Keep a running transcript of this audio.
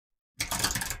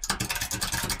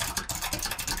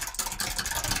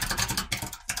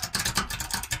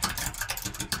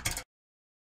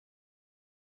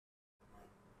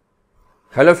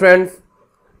Hello friends,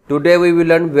 today we will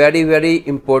learn very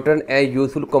important and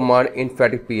useful command in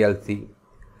Fatek PLC.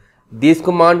 This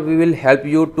command will help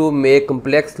you to make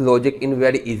complex logic in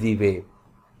very easy way.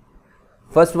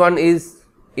 First one is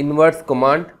inverse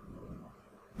command.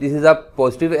 This is a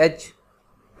positive edge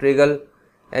trigger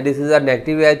and this is a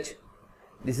negative edge.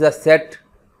 This is a set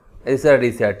and this is a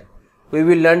reset. We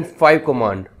will learn 5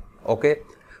 command. Okay.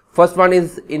 First one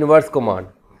is inverse command.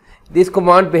 This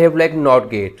command behave like NOT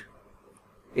gate.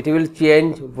 It will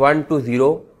change 1 to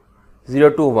 0, 0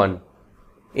 to 1.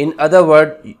 In other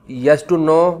words, yes to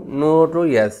no, no to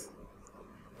yes.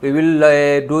 We will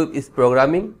do this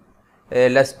programming.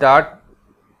 Let's start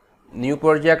new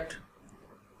project.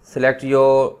 Select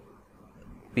your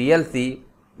PLC.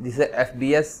 This is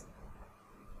FBS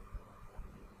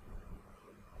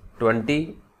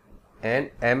 20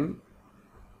 and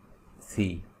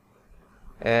MC.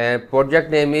 And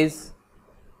project name is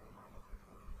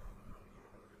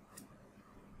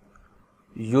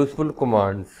useful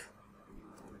commands.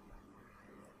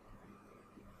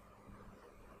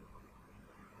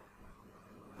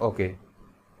 Okay.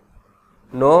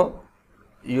 Now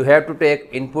you have to take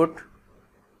input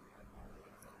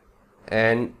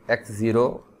and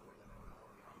x0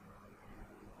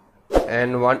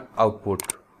 and one output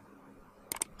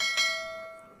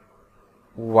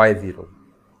y0.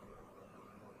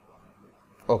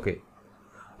 Okay.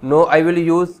 Now I will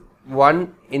use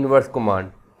one inverse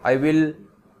command. I will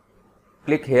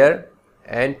click here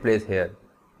and place here.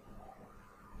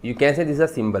 You can say this is a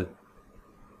symbol.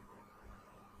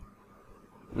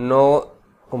 Now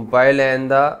compile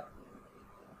and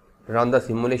run the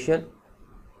simulation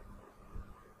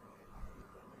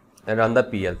and run the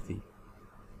PLC.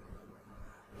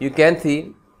 You can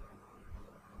see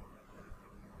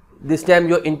this time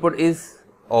your input is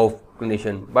off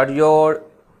condition but your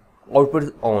output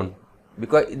is on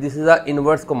because this is an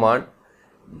inverse command.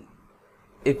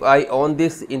 If I on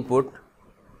this input,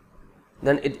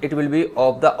 then it will be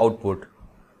of the output.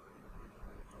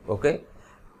 Okay.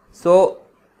 So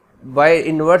by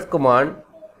inverse command,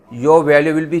 your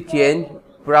value will be changed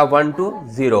from 1 to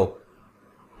 0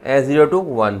 and 0 to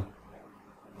 1.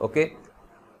 Okay.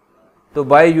 So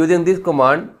by using this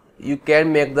command, you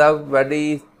can make the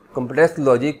very complex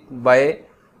logic by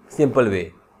simple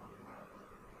way.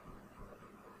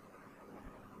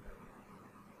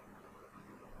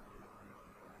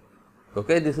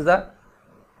 Okay, this is the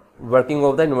working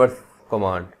of the inverse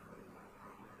command.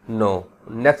 No,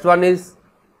 next one is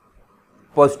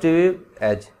positive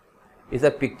edge. Is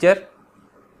a picture.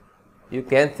 You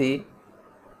can see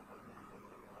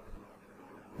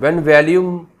when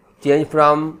value change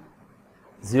from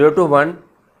 0 to 1,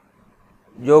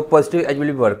 your positive edge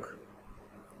will work.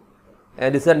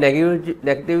 And this is a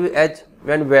negative edge.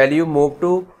 When value move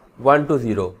to 1 to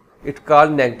 0, it's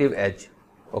called negative edge.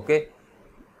 Okay.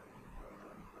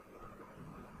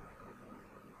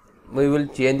 We will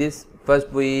change this.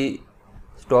 First we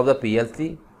stop the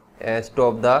PLC and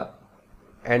stop the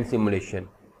end simulation.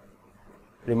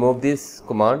 Remove this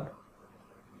command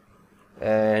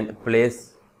and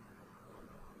place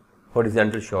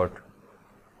horizontal shot.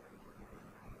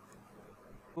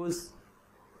 Use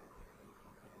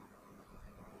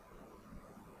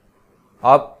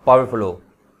up Power Fow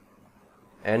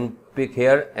and pick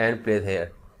here and place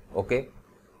here. Okay.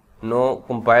 Now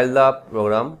compile the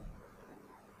program,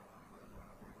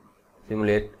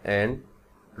 simulate and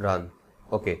run.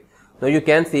 Okay. Now you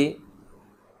can see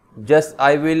just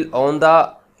I will on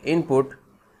the input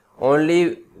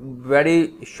only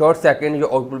very short second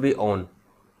your output will be on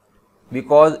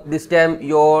because this time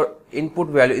your input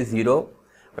value is 0.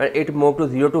 When it move to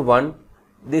 0 to 1,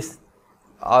 this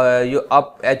your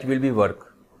up edge will be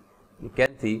work. You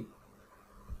can see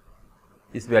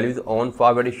this value is on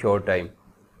for very short time.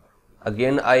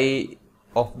 Again I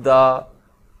off the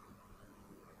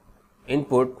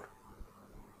input,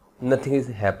 nothing is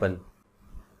happen.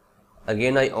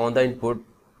 Again I on the input,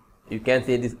 you can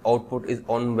see this output is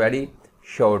on very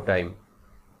short time.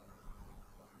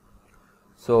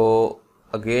 So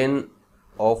again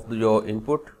off your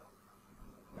input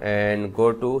and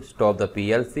go to stop the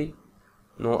PLC.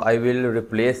 Now I will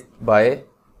replace by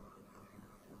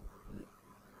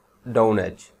down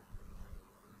edge.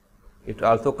 It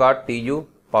also called TU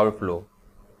Power Fow.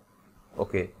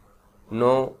 Okay.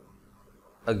 Now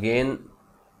again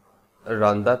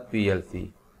run the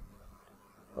PLC.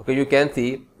 Okay, you can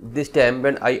see this time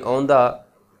when I on the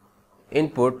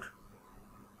input,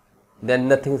 then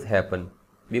nothing's happen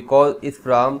because it's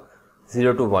from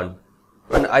 0 to 1.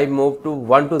 When I move to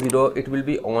 1 to 0, it will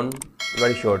be on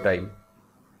very short time.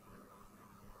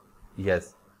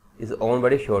 Yes, is on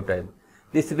very short time.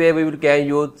 This way we can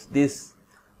use this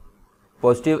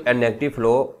positive and negative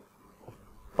flow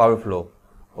power flow.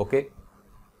 Okay,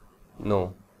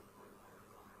 no,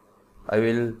 I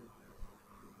will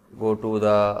go to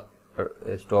the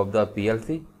stop the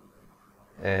PLC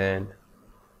and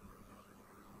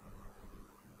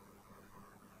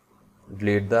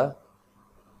delete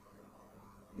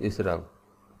this rung.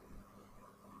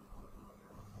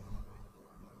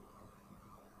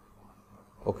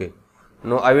 Okay,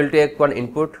 now I will take one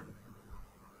input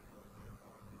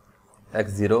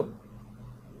x0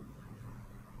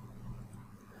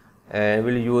 and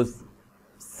will use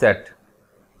set.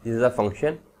 This is a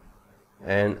function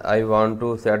and I want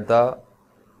to set the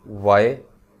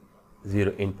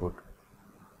y0 input.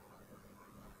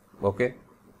 Okay,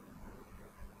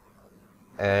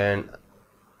 and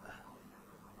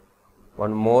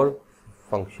one more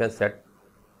function set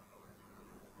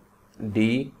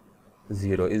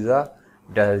D0 is a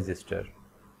data register.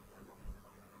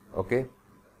 Okay,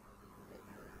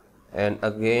 and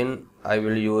again I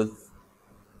will use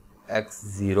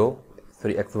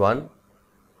x1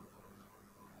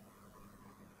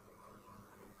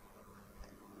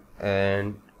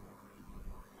 and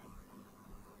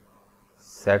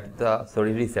set the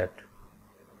reset.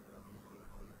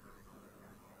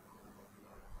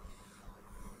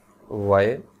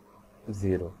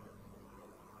 Y0.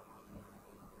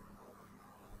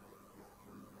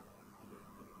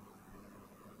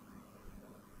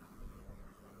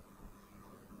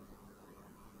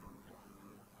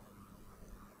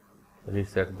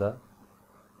 Reset the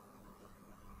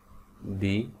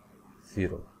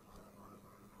D0.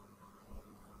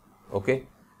 Okay,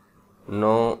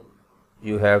 now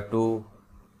you have to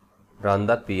run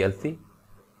the PLC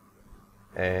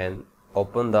and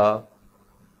open the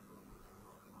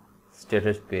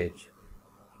status page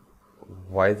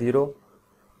Y0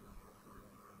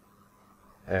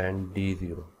 and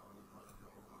D0.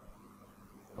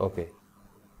 Okay,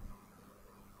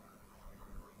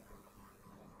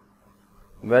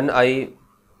 when I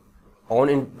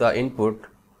on the input,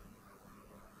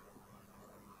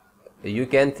 you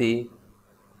can see,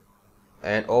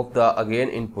 and of the again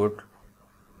input,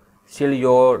 still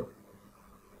your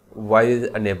Y is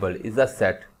enabled, is a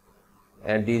set,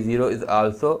 and D0 is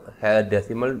also has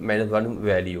decimal -1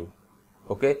 value.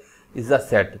 Okay, is a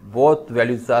set, both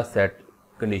values are set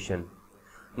condition.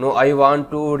 Now I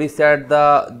want to reset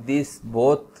this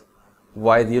both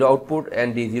Y0 output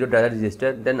and D0 data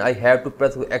register, then I have to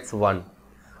press X1,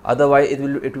 otherwise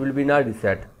it will be not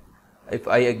reset. If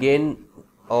I again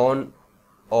on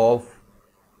off,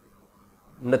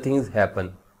 nothing is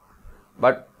happen,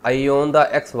 but I on the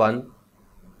X1,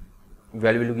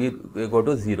 value will go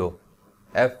to 0,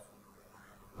 F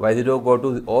Y0 go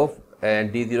to off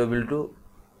and D0 will to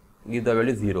give the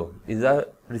value 0, is a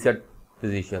reset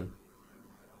position.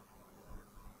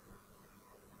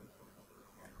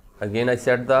 Again I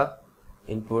set the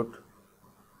input,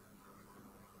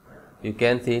 you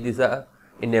can see this is a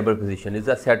enable position, is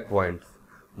a set points,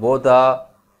 both the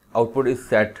output is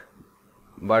set,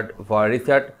 but for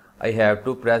reset I have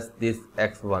to press this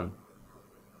X1.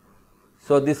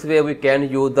 So this way we can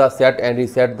use the set and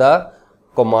reset the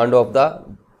command of the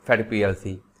Fatek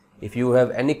PLC. If you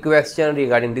have any question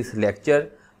regarding this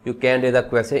lecture, you can raise a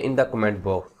question in the comment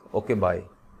box. Okay, bye.